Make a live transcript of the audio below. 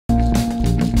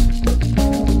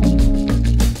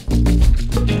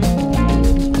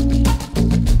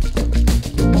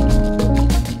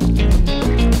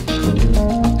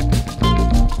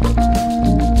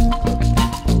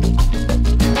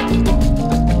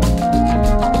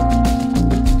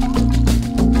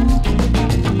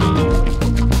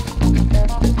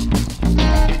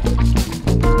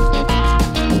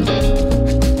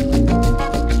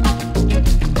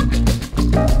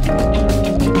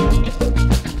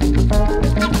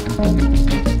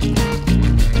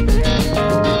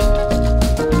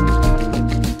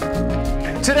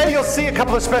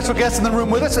couple of special guests in the room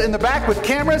with us. In the back with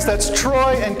cameras, that's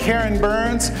Troy and Karen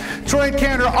Burns. Troy and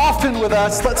Karen are often with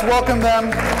us. Let's welcome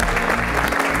them.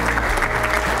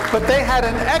 But they had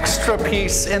an extra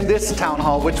piece in this town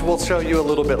hall, which we'll show you a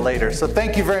little bit later. So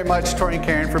thank you very much, Troy and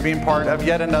Karen, for being part of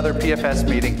yet another PFS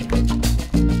meeting.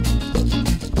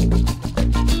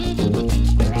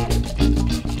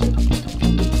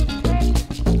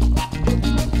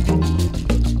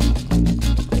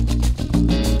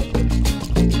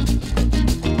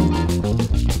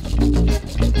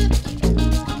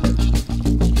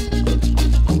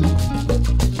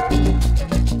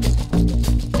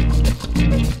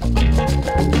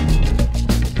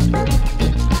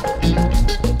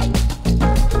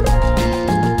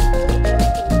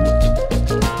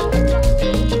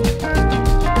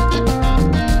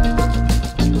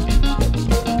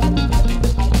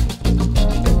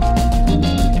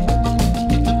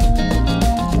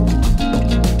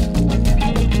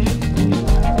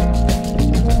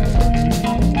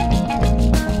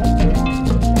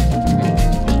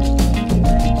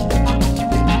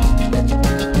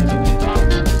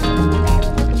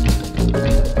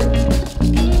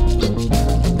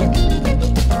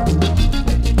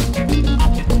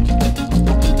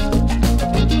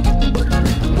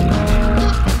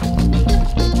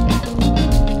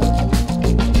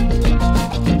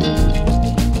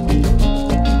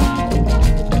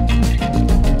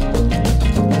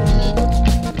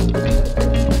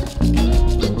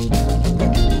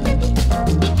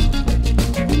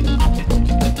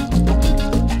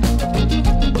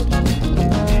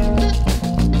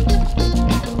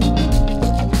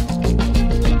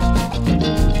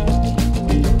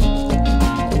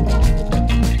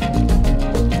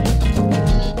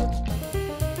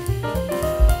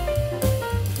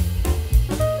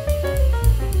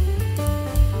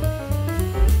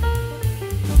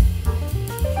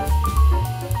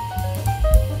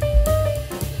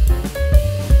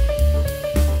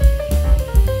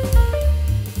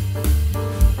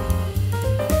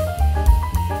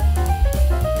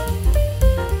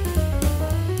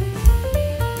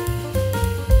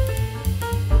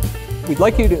 We'd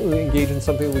like you to engage in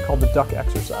something we call the duck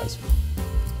exercise.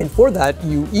 And for that,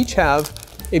 you each have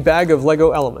a bag of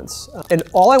Lego elements. And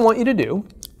all I want you to do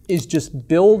is just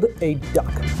build a duck.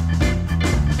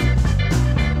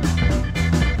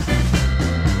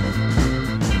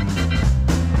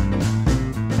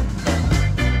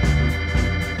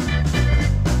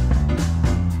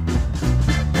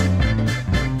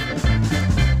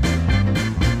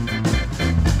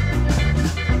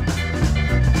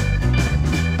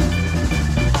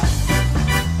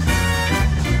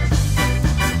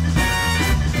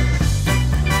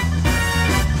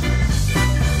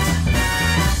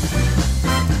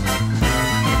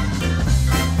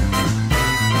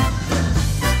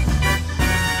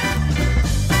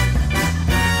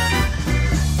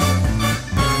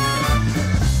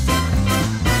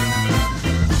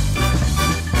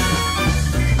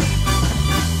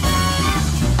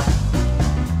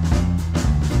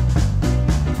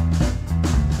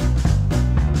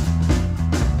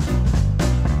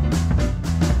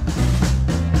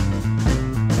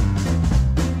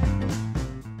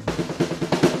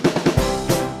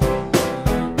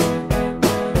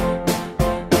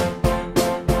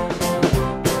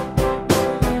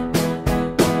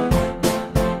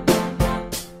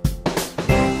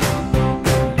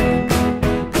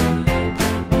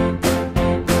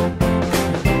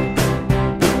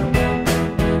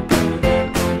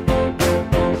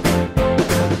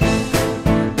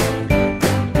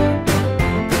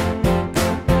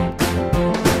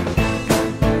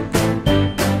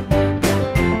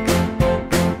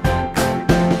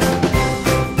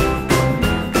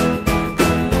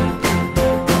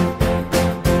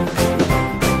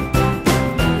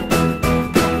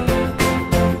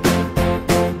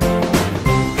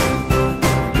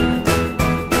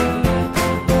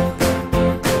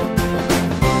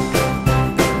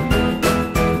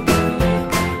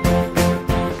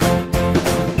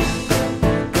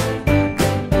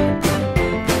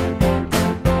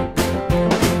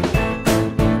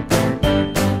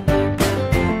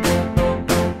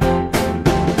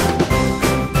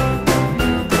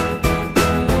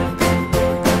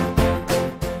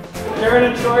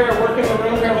 Karen and Troy are working the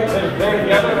room here, like they're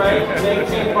together, right? Big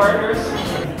team partners,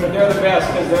 but they're the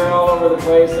best because they're all over the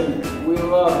place, and we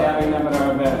love having them at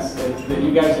our events.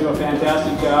 You guys do a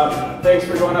fantastic job. Thanks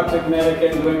for going up to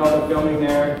Connecticut and doing all the filming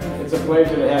there. It's a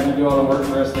pleasure to have you do all the work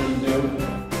for us that you do.